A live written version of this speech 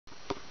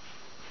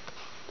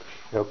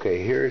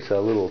Okay, here's a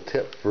little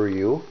tip for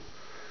you.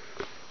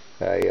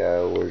 I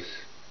was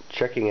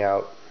checking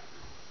out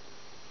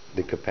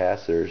the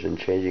capacitors and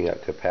changing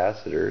out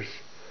capacitors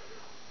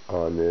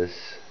on this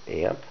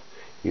amp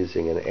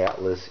using an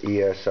Atlas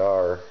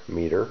ESR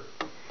meter,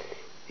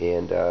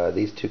 and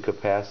these two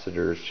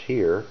capacitors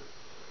here,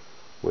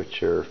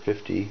 which are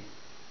 50,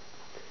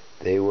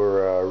 they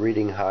were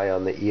reading high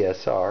on the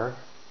ESR,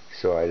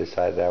 so I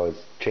decided I would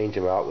change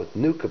them out with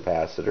new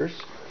capacitors.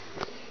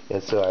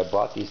 And so I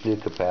bought these new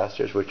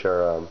capacitors, which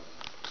are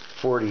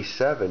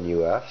 47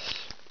 UFs,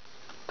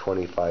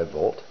 25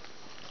 volt,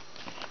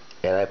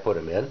 and I put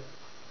them in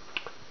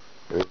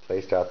and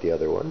replaced out the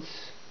other ones.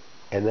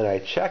 And then I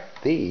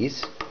checked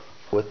these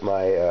with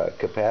my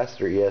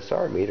capacitor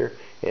ESR meter,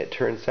 and it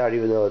turns out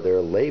even though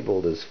they're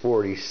labeled as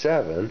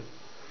 47,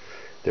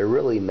 they're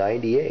really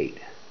 98.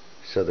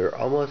 So they're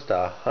almost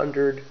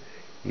 100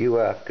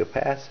 UF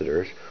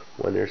capacitors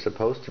when they're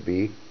supposed to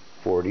be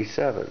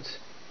 47s.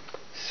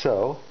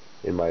 So,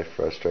 in my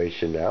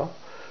frustration now,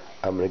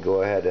 I'm going to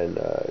go ahead and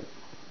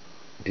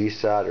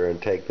desolder and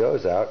take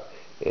those out.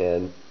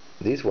 And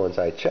these ones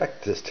I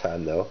checked this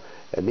time though,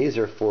 and these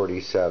are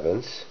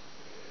 47s,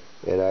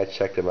 and I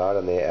checked them out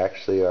and they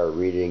actually are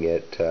reading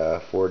at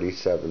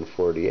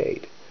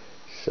 4748.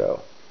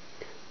 So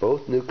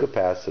both new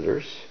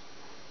capacitors,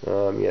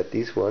 yet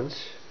these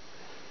ones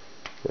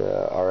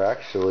are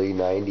actually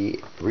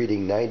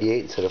reading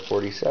 98 instead of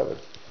 47.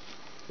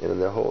 And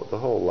the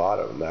whole lot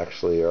of them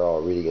actually are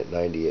all reading at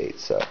 98.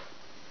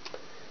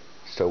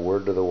 So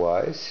word to the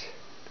wise,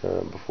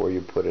 before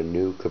you put a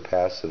new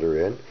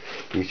capacitor in,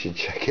 you should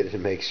check it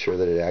and make sure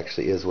that it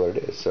actually is what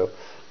it is. So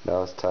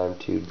now it's time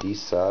to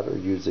desolder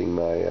using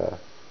my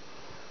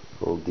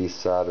little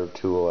desolder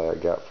tool I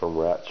got from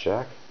Rat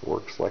Shack.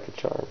 Works like a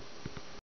charm.